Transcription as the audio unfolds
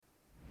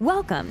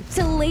Welcome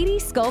to Lady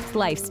Sculpt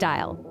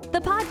Lifestyle,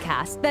 the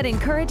podcast that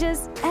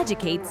encourages,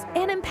 educates,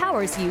 and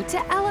empowers you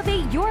to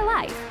elevate your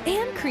life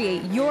and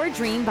create your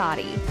dream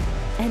body.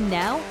 And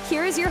now,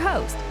 here is your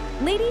host,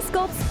 Lady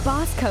Sculpt's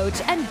boss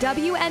coach and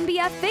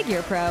WNBF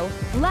figure pro,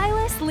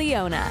 Lilas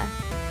Leona.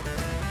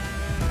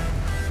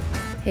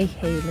 Hey,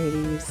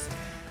 ladies.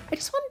 I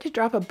just wanted to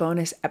drop a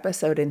bonus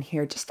episode in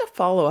here just to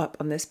follow up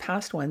on this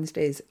past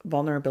Wednesday's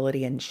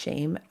vulnerability and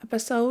shame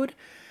episode.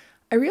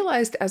 I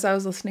realized as I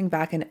was listening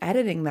back and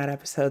editing that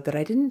episode that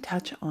I didn't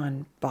touch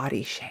on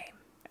body shame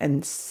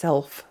and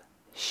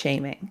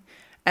self-shaming.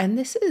 And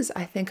this is,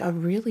 I think, a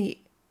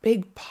really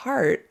big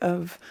part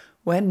of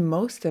when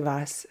most of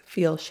us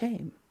feel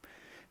shame.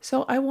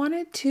 So I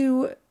wanted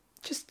to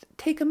just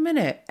take a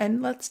minute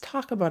and let's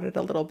talk about it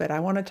a little bit. I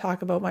want to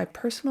talk about my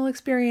personal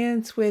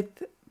experience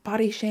with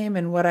body shame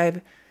and what I've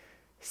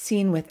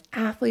seen with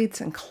athletes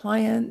and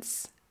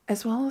clients,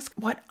 as well as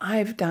what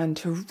I've done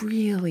to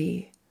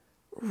really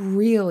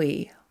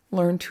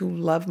learn to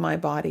love my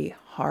body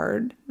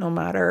hard, no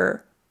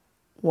matter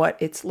what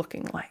it's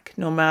looking like,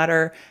 no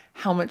matter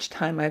how much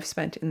time I've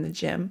spent in the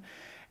gym.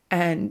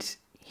 And,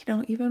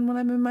 even when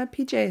I'm in my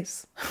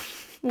PJs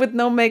with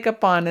no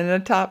makeup on and a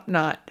top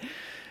knot.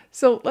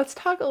 So let's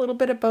talk a little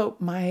bit about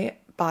my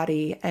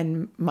body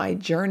and my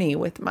journey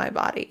with my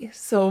body.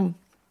 So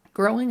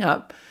growing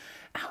up,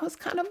 I was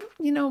kind of,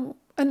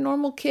 a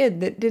normal kid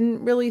that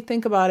didn't really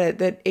think about it,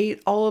 that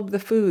ate all of the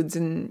foods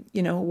and,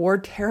 wore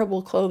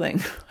terrible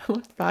clothing. I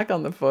looked back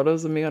on the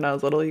photos of me when I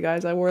was little, you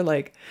guys. I wore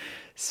like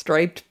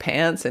striped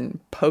pants and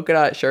polka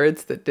dot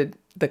shirts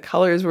the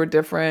colors were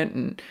different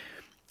and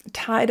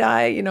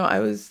tie-dye.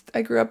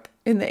 I grew up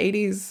in the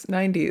 80s,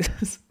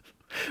 90s.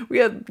 We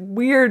had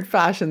weird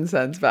fashion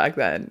sense back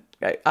then.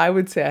 I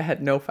would say I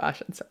had no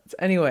fashion sense.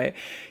 Anyway,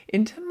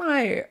 into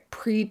my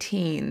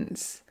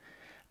preteens,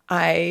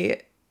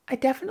 I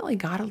definitely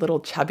got a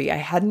little chubby. I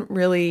hadn't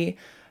really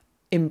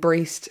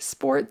embraced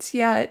sports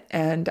yet,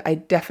 and I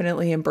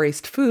definitely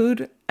embraced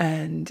food.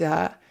 And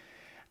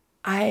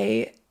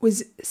I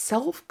was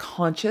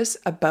self-conscious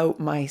about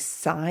my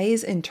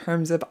size in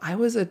terms of I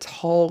was a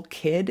tall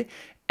kid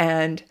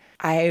and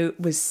I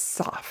was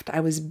soft. I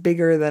was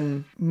bigger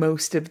than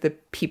most of the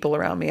people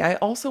around me. I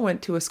also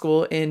went to a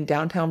school in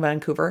downtown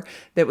Vancouver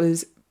that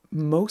was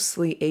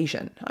mostly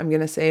Asian. I'm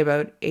going to say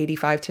about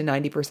 85 to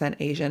 90%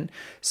 Asian.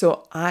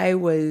 So I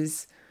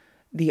was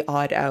the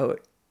odd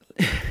out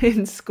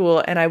in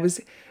school, and I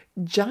was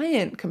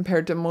giant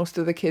compared to most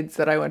of the kids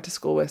that I went to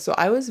school with. So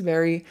I was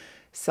very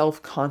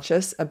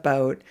self-conscious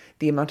about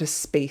the amount of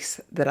space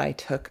that I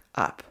took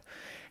up.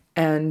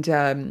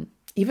 And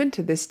even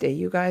to this day,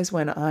 you guys,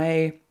 when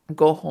I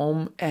go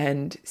home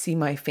and see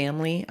my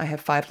family, I have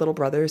 5 little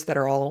brothers that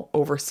are all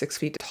over 6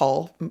 feet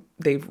tall.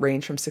 They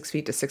range from 6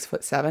 feet to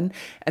 6'7",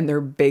 and they're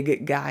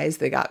big guys.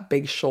 They got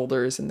big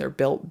shoulders and they're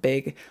built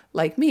big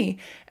like me.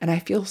 And I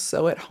feel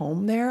so at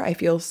home there. I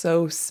feel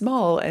so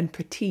small and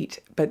petite,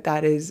 but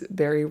that is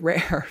very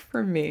rare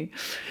for me.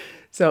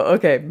 So,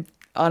 okay,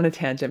 on a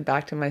tangent,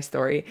 back to my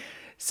story.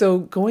 So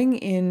going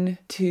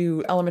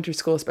into elementary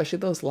school, especially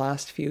those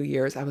last few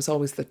years, I was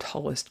always the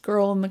tallest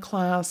girl in the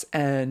class,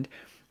 and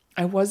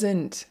I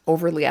wasn't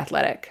overly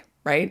athletic,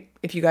 right?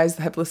 If you guys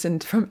have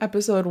listened from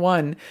episode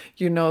 1,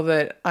 you know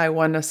that I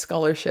won a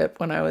scholarship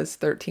when I was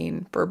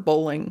 13 for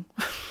bowling.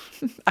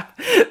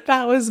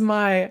 That was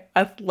my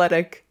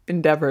athletic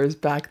endeavors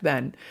back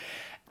then.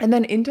 And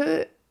then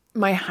into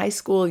my high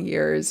school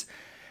years,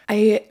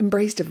 I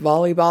embraced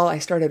volleyball. I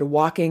started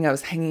walking. I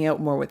was hanging out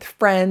more with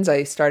friends.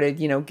 I started,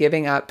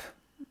 giving up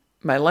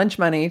my lunch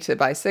money to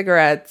buy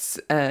cigarettes,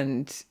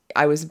 and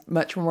I was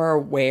much more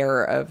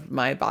aware of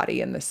my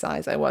body and the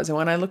size I was. And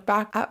when I look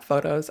back at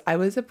photos, I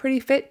was a pretty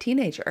fit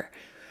teenager.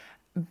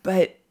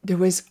 But there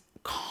was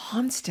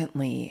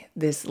constantly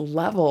this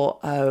level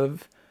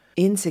of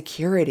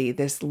insecurity,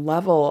 this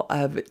level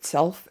of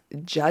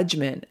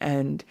self-judgment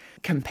and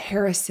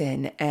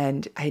comparison,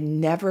 and I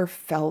never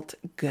felt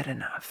good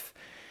enough.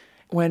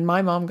 When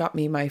my mom got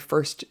me my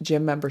first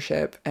gym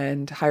membership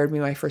and hired me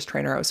my first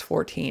trainer, I was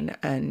 14,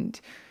 and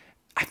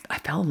I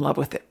fell in love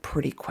with it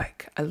pretty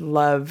quick. I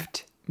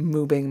loved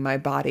moving my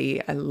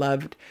body. I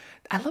love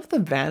the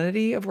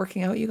vanity of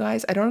working out, you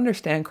guys. I don't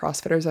understand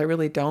CrossFitters. I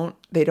really don't.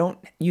 They don't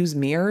use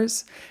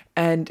mirrors.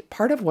 And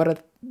part of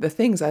what the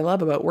things I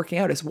love about working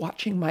out is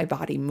watching my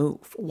body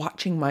move,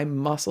 watching my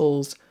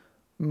muscles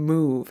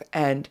move,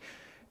 and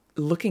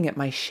looking at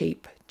my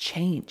shape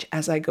change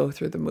as I go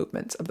through the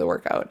movements of the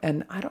workout.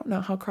 And I don't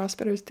know how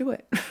CrossFitters do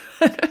it.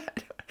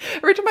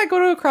 Every time I go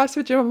to a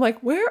CrossFit gym, I'm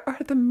like, where are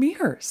the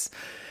mirrors?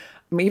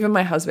 Even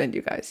my husband,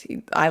 you guys,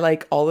 I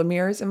like all the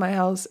mirrors in my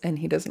house, and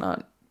he does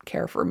not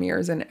care for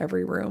mirrors in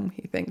every room.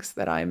 He thinks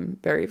that I'm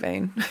very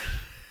vain.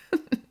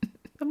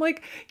 I'm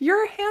like,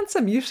 you're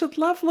handsome. You should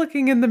love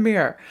looking in the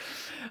mirror.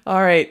 All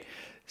right.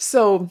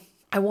 So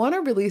I want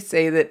to really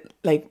say that,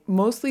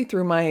 mostly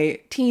through my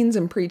teens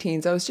and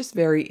preteens, I was just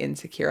very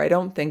insecure. I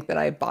don't think that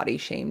I body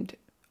shamed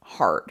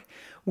hard.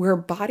 Where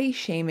body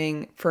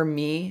shaming for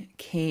me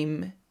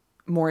came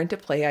more into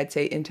play, I'd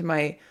say into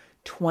my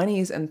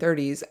 20s and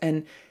 30s.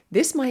 And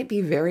this might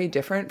be very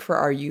different for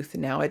our youth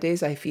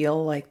nowadays. I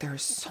feel like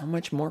there's so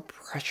much more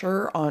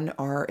pressure on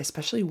our,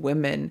 especially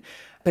women,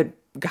 but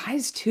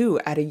guys too,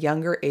 at a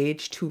younger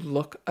age to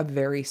look a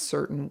very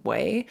certain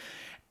way.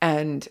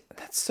 And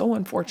that's so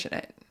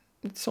unfortunate.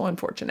 It's so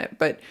unfortunate.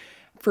 But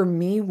for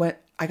me, when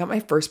I got my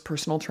first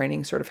personal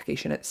training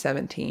certification at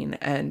 17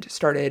 and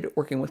started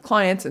working with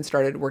clients and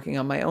started working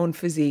on my own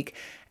physique,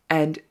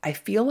 and I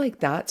feel like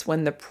that's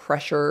when the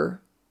pressure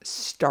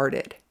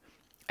started.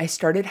 I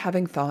started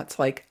having thoughts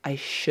like, I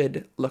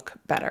should look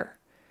better.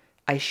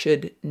 I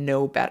should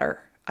know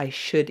better. I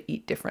should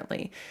eat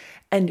differently.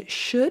 And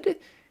should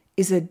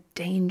is a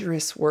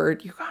dangerous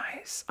word, you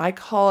guys. I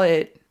call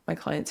it, my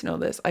clients know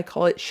this, I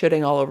call it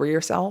shoulding all over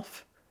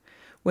yourself.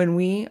 When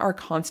we are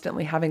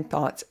constantly having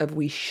thoughts of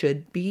we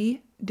should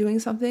be doing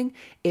something,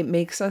 it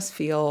makes us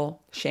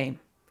feel shame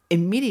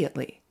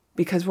immediately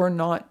because we're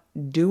not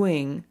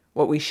doing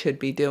what we should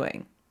be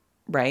doing,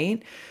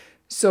 right?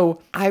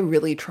 So I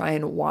really try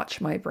and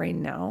watch my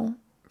brain now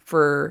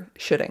for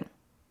shoulding.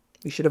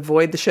 You should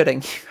avoid the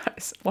shoulding, you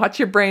guys. Watch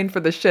your brain for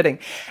the shoulding.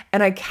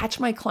 And I catch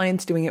my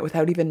clients doing it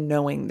without even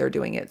knowing they're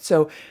doing it.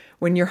 So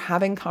when you're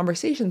having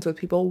conversations with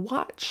people,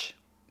 watch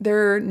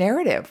their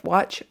narrative.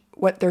 Watch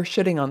what they're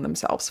shoulding on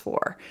themselves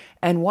for.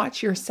 And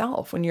watch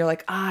yourself when you're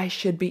like, I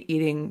should be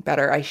eating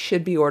better. I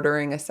should be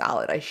ordering a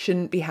salad. I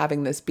shouldn't be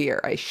having this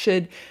beer. I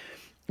should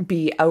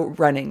be out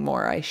running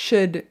more. I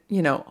should,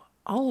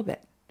 all of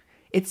it.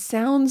 It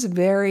sounds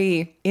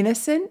very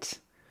innocent,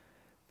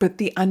 but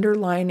the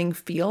underlining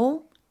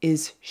feel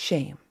is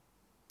shame.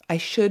 I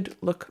should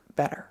look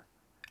better.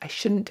 I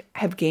shouldn't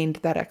have gained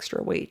that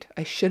extra weight.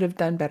 I should have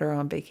done better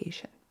on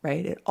vacation,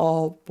 right? It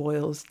all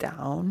boils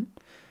down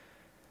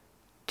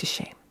to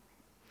shame.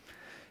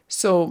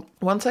 So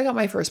once I got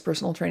my first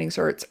personal training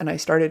certs and I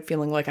started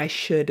feeling like I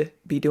should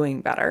be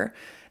doing better,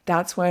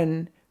 that's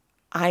when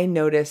I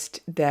noticed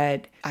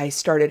that I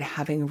started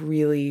having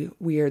really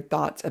weird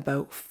thoughts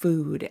about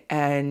food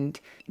and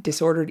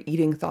disordered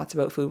eating thoughts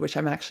about food, which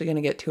I'm actually going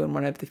to get to in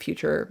one of the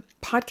future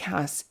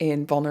podcasts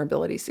in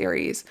Vulnerability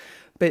series.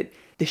 But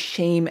the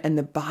shame and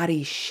the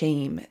body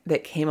shame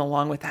that came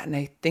along with that. And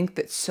I think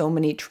that so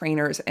many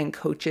trainers and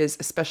coaches,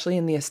 especially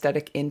in the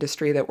aesthetic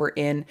industry that we're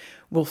in,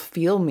 will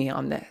feel me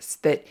on this,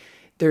 that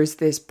there's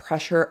this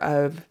pressure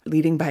of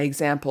leading by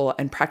example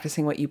and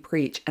practicing what you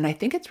preach. And I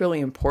think it's really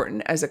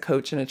important as a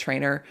coach and a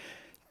trainer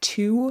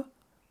to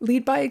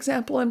lead by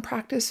example and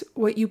practice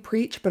what you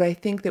preach. But I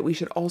think that we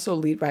should also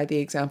lead by the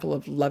example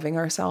of loving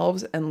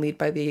ourselves and lead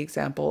by the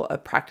example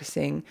of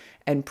practicing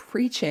and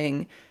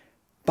preaching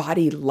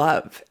body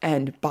love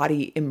and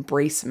body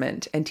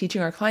embracement and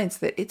teaching our clients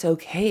that it's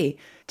okay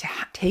to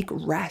take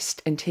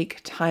rest and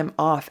take time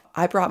off.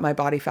 I brought my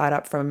body fat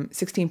up from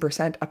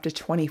 16% up to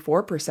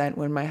 24%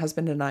 when my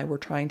husband and I were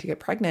trying to get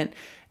pregnant.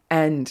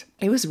 And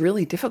it was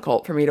really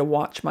difficult for me to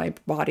watch my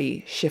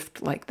body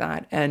shift like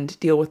that and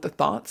deal with the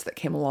thoughts that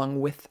came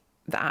along with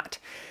that.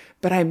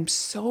 But I'm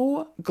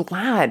so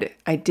glad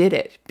I did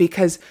it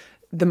because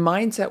the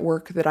mindset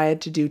work that I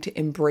had to do to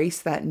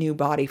embrace that new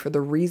body for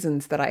the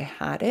reasons that I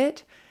had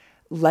it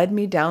led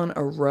me down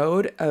a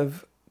road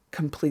of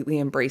completely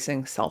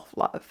embracing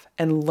self-love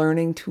and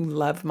learning to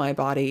love my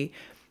body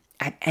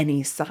at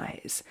any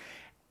size.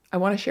 I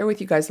want to share with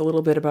you guys a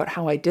little bit about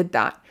how I did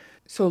that.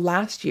 So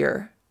last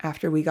year,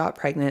 after we got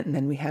pregnant and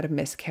then we had a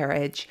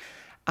miscarriage,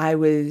 I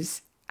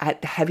was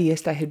at the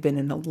heaviest I had been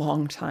in a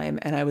long time,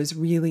 and I was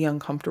really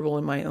uncomfortable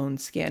in my own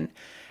skin.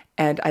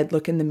 And I'd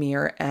look in the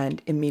mirror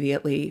and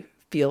immediately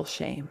feel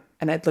shame.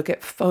 And I'd look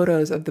at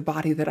photos of the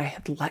body that I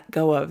had let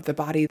go of, the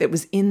body that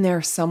was in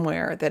there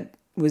somewhere that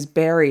was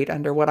buried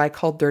under what I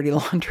called dirty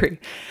laundry,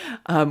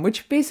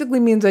 which basically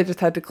means I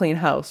just had to clean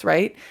house,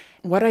 right?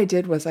 What I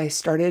did was I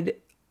started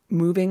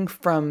moving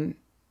from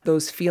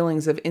those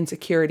feelings of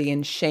insecurity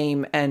and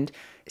shame and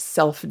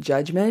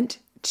self-judgment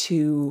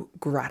to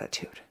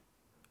gratitude.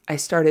 I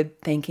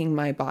started thanking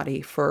my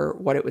body for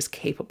what it was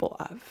capable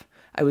of.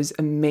 I was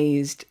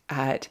amazed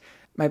at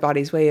my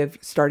body's way of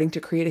starting to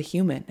create a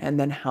human and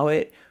then how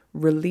it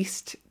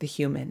released the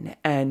human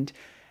and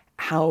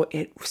how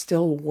it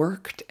still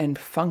worked and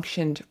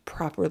functioned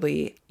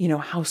properly,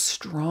 how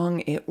strong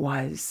it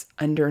was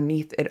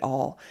underneath it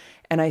all.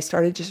 And I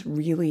started just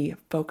really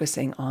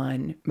focusing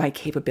on my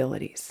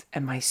capabilities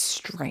and my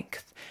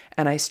strength.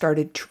 And I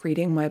started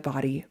treating my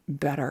body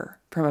better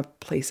from a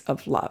place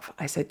of love.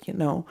 I said,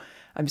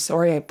 I'm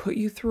sorry I put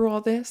you through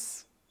all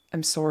this.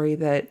 I'm sorry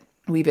that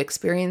we've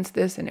experienced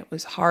this and it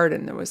was hard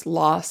and there was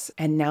loss.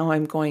 And now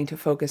I'm going to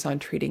focus on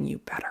treating you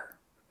better.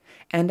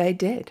 And I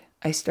did.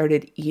 I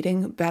started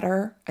eating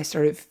better. I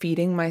started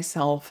feeding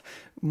myself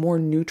more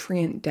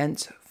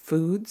nutrient-dense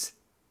foods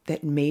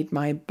that made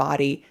my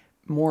body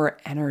more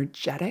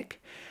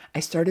energetic. I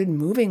started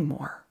moving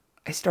more.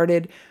 I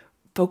started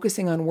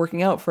focusing on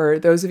working out. For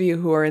those of you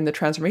who are in the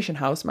Transformation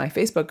House, my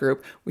Facebook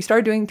group, we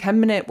started doing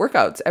 10-minute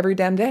workouts every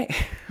damn day,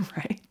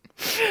 right?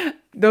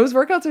 Those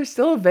workouts are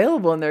still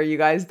available in there, you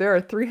guys. There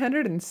are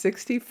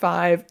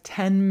 365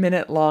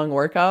 10-minute long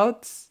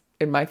workouts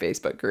in my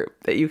Facebook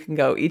group that you can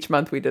go. Each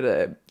month we did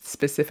a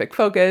specific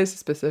focus, a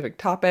specific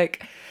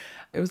topic.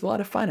 It was a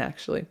lot of fun,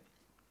 actually.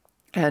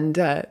 And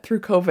through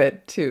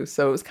COVID too.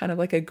 So it was kind of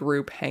like a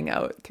group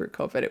hangout through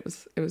COVID. It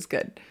was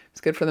good. It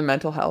was good for the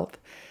mental health.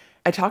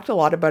 I talked a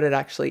lot about it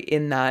actually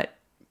in that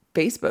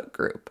Facebook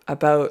group,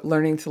 about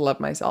learning to love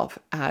myself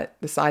at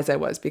the size I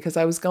was, because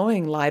I was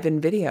going live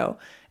in video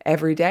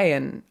every day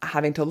and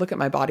having to look at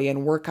my body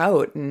and work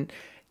out. And,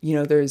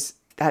 there's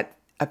that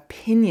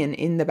opinion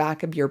in the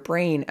back of your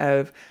brain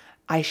of,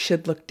 I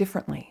should look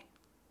differently.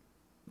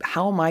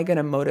 How am I going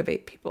to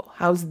motivate people?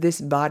 How's this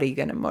body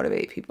going to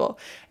motivate people?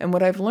 And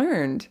what I've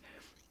learned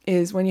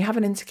is when you have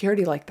an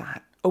insecurity like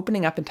that,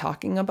 opening up and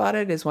talking about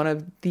it is one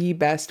of the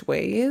best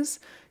ways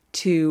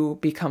to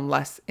become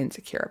less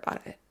insecure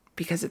about it.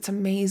 Because it's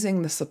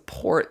amazing the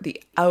support,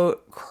 the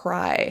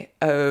outcry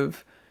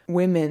of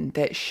women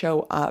that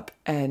show up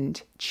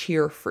and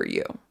cheer for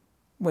you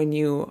when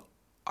you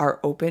are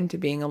open to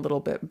being a little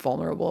bit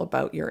vulnerable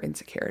about your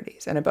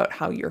insecurities and about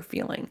how you're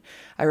feeling.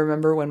 I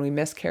remember when we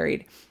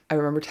miscarried, I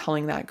remember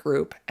telling that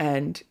group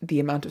and the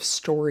amount of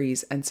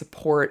stories and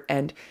support,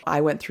 and I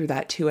went through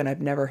that too, and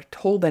I've never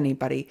told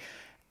anybody.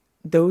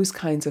 Those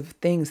kinds of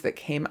things that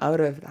came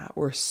out of that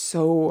were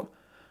so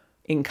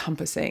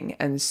encompassing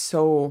and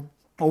so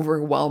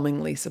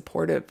overwhelmingly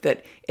supportive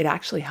that it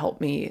actually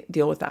helped me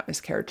deal with that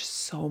miscarriage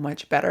so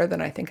much better than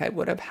I think I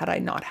would have had I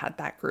not had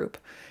that group.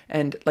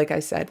 And like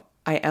I said,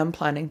 I am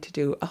planning to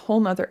do a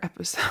whole nother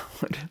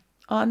episode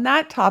on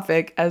that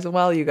topic as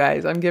well, you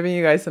guys. I'm giving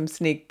you guys some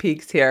sneak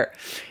peeks here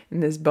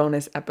in this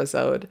bonus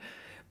episode.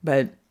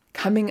 But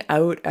coming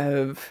out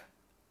of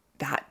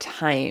that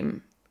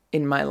time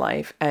in my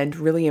life and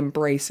really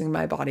embracing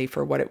my body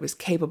for what it was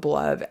capable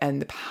of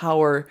and the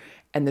power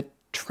and the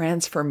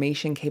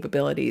transformation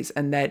capabilities,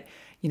 and that,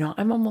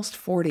 I'm almost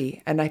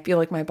 40 and I feel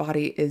like my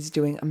body is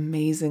doing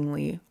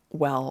amazingly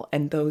well.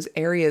 And those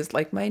areas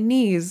like my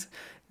knees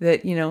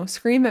that,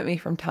 scream at me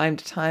from time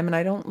to time, and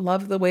I don't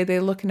love the way they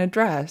look in a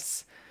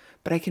dress,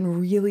 but I can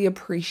really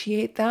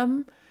appreciate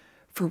them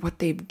for what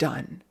they've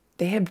done.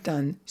 They have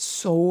done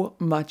so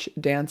much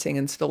dancing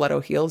in stiletto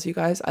heels, you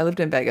guys. I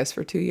lived in Vegas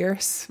for 2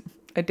 years.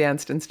 I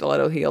danced in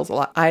stiletto heels a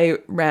lot. I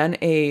ran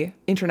a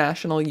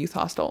international youth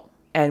hostel,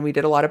 and we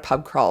did a lot of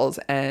pub crawls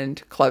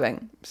and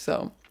clubbing.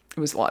 So it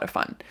was a lot of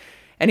fun.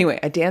 Anyway,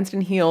 I danced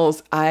in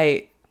heels.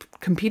 I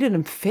competed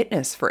in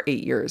fitness for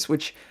 8 years,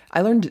 which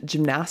I learned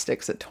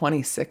gymnastics at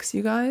 26,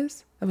 you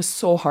guys. That was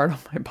so hard on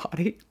my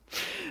body.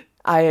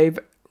 I've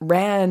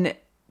ran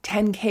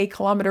 10K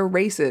kilometer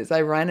races.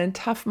 I ran in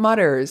Tough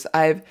Mudders.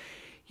 I've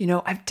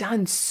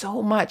done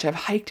so much. I've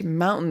hiked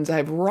mountains.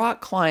 I've rock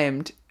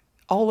climbed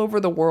all over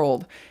the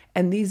world.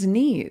 And these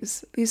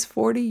knees, these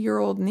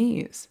 40-year-old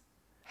knees,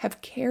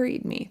 have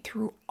carried me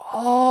through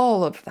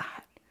all of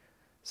that.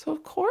 So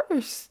of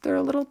course, they're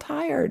a little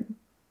tired,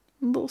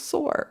 a little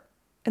sore,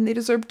 and they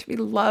deserve to be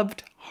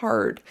loved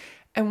hard.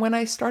 And when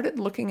I started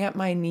looking at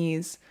my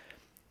knees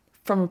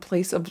from a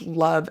place of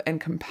love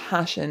and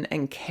compassion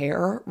and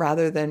care,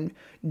 rather than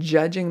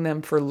judging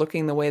them for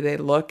looking the way they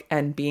look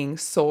and being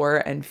sore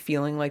and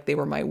feeling like they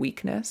were my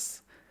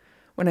weakness,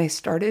 when I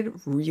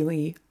started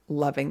really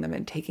loving them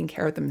and taking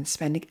care of them and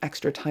spending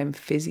extra time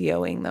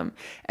physioing them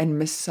and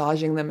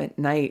massaging them at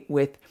night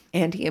with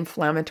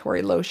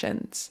anti-inflammatory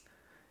lotions,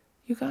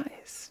 you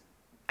guys,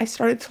 I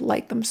started to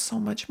like them so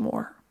much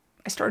more.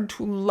 I started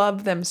to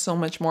love them so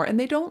much more, and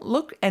they don't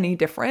look any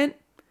different.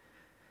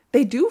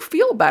 They do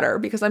feel better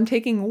because I'm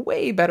taking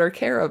way better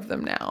care of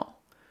them now.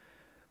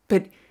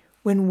 But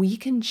when we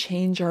can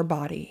change our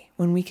body,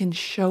 when we can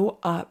show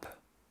up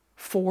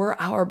for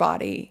our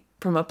body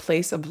from a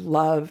place of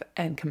love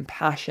and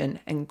compassion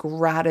and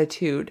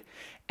gratitude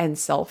and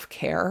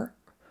self-care,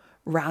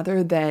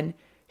 rather than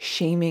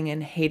shaming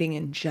and hating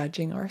and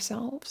judging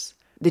ourselves,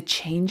 the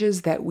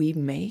changes that we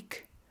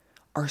make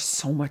are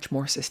so much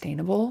more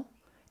sustainable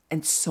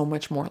and so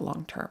much more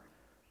long-term.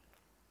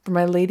 For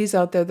my ladies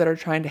out there that are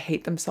trying to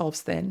hate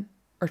themselves thin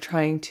or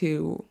trying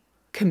to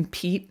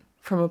compete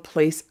from a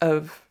place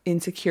of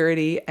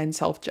insecurity and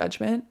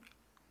self-judgment,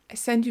 I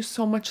send you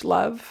so much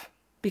love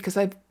because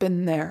I've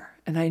been there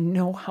and I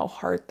know how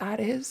hard that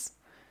is.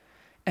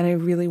 And I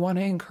really want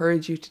to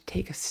encourage you to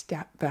take a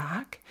step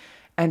back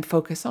and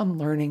focus on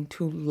learning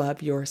to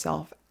love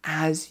yourself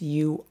as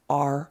you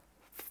are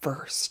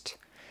first.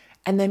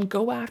 And then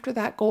go after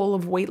that goal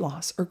of weight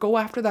loss or go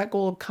after that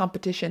goal of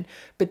competition,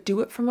 but do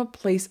it from a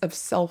place of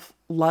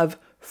self-love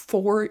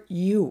for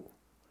you,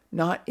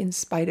 not in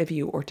spite of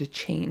you or to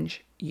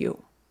change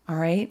you. All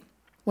right?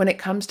 When it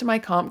comes to my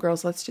comp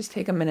girls, let's just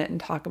take a minute and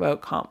talk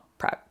about comp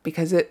prep,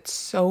 because it's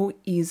so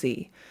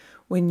easy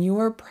when you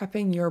are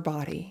prepping your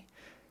body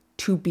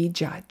to be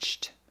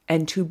judged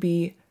and to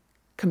be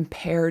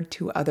compared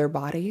to other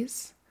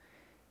bodies.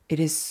 It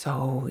is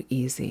so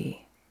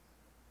easy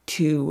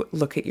to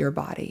look at your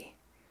body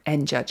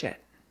and judge it.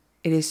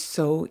 It is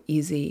so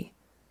easy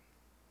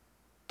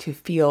to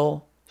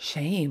feel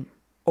shame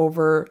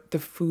over the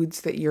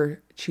foods that you're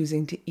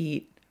choosing to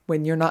eat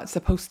when you're not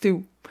supposed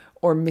to,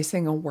 or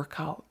missing a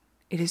workout.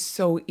 It is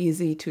so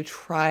easy to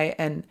try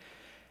and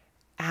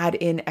add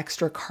in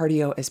extra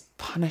cardio as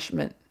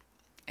punishment.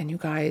 And you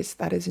guys,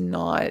 that is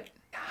not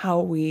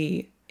how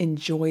we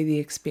enjoy the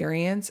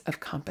experience of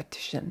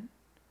competition.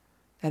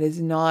 That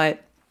is not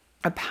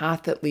a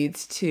path that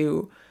leads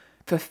to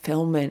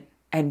fulfillment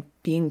and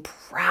being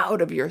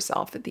proud of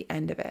yourself at the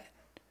end of it.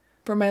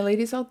 For my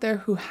ladies out there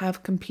who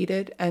have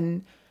competed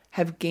and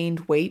have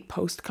gained weight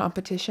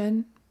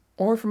post-competition,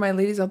 or for my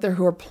ladies out there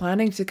who are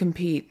planning to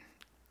compete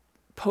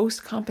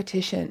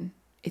post-competition,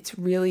 it's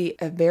really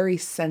a very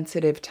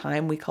sensitive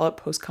time. We call it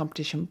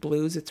post-competition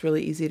blues. It's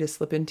really easy to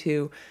slip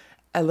into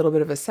a little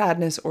bit of a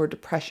sadness or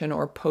depression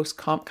or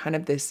post-comp kind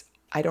of this,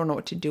 I don't know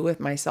what to do with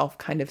myself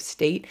kind of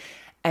state.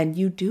 And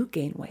you do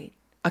gain weight.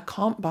 A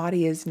comp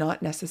body is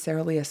not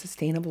necessarily a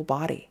sustainable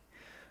body,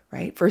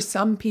 right? For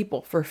some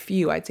people, for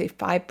few, I'd say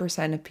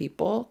 5% of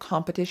people,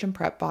 competition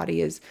prep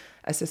body is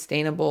a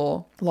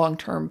sustainable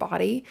long-term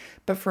body.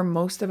 But for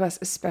most of us,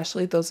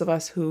 especially those of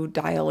us who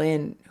dial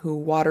in, who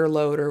water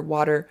load or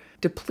water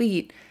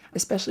deplete,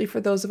 especially for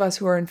those of us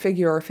who are in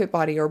figure or fit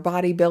body or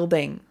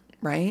bodybuilding,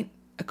 right?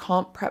 A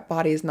comp prep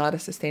body is not a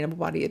sustainable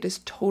body. It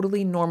is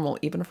totally normal,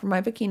 even for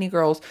my bikini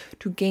girls,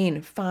 to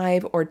gain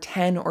 5 or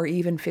 10 or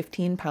even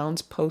 15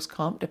 pounds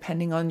post-comp,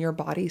 depending on your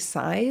body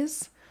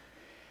size.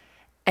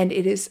 And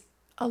it is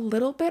a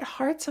little bit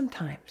hard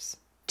sometimes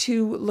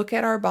to look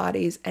at our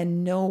bodies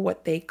and know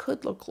what they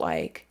could look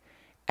like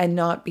and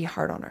not be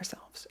hard on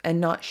ourselves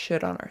and not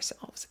shit on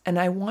ourselves. And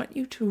I want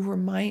you to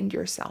remind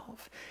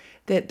yourself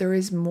that there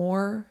is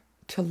more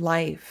to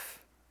life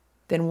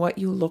than what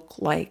you look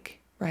like,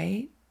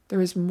 right?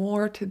 There is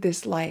more to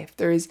this life.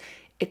 There is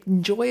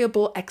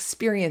enjoyable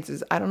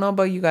experiences. I don't know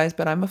about you guys,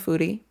 but I'm a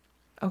foodie.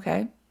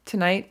 Okay.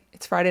 Tonight,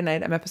 it's Friday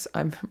night.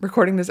 I'm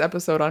recording this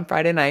episode on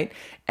Friday night,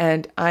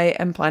 and I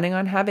am planning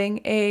on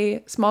having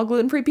a small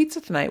gluten-free pizza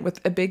tonight with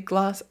a big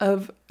glass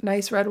of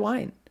nice red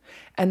wine.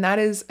 And that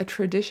is a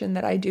tradition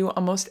that I do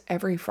almost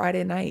every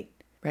Friday night,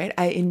 right?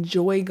 I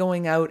enjoy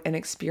going out and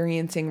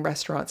experiencing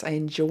restaurants. I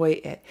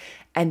enjoy it.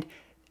 And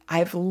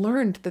I've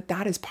learned that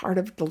that is part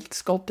of the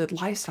sculpted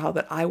lifestyle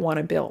that I want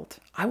to build.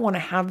 I want to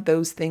have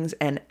those things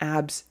and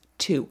abs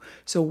too.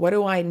 So what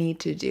do I need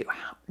to do?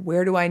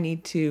 Where do I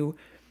need to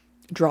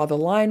draw the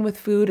line with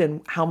food,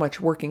 and how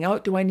much working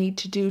out do I need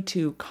to do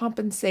to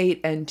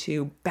compensate and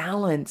to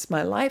balance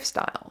my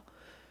lifestyle?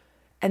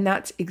 And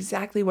that's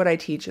exactly what I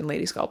teach in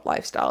Lady Sculpt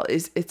Lifestyle.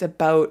 It's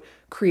about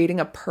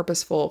creating a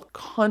purposeful,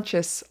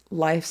 conscious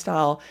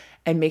lifestyle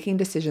and making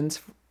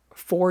decisions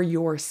for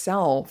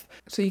yourself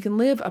so you can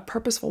live a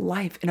purposeful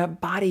life in a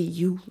body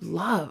you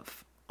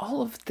love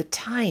all of the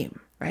time,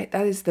 right?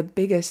 That is the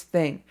biggest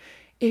thing.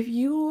 If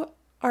you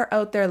are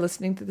out there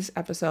listening to this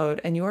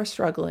episode and you are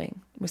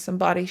struggling with some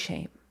body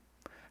shame,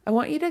 I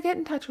want you to get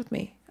in touch with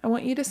me. I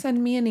want you to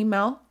send me an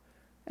email,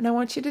 and I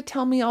want you to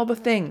tell me all the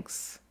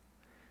things.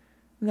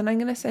 And then I'm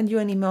going to send you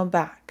an email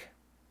back.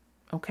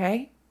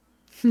 Okay?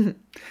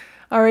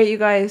 All right, you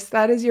guys,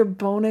 that is your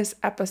bonus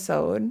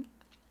episode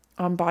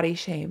on body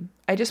shame.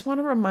 I just want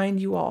to remind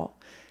you all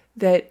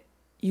that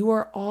you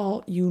are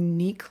all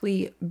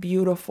uniquely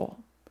beautiful.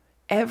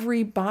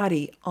 Every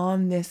body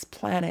on this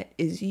planet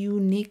is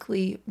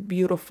uniquely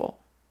beautiful.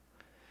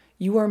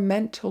 You are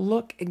meant to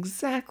look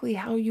exactly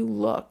how you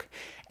look,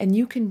 and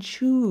you can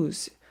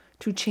choose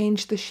to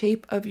change the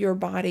shape of your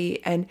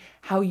body and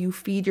how you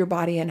feed your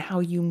body and how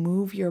you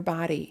move your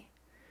body.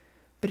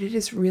 But it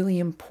is really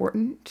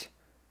important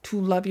to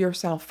love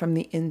yourself from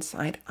the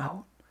inside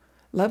out.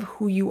 Love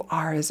who you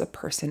are as a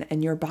person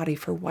and your body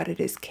for what it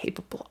is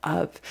capable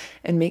of,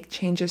 and make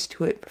changes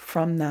to it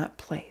from that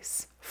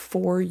place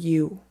for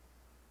you.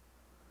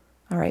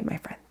 All right, my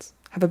friends,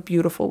 have a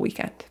beautiful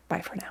weekend.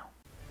 Bye for now.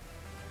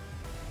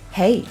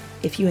 Hey,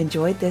 if you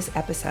enjoyed this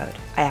episode,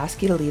 I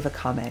ask you to leave a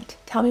comment.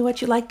 Tell me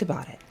what you liked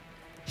about it.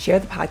 Share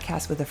the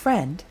podcast with a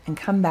friend and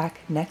come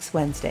back next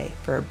Wednesday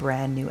for a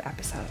brand new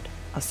episode.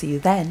 I'll see you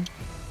then.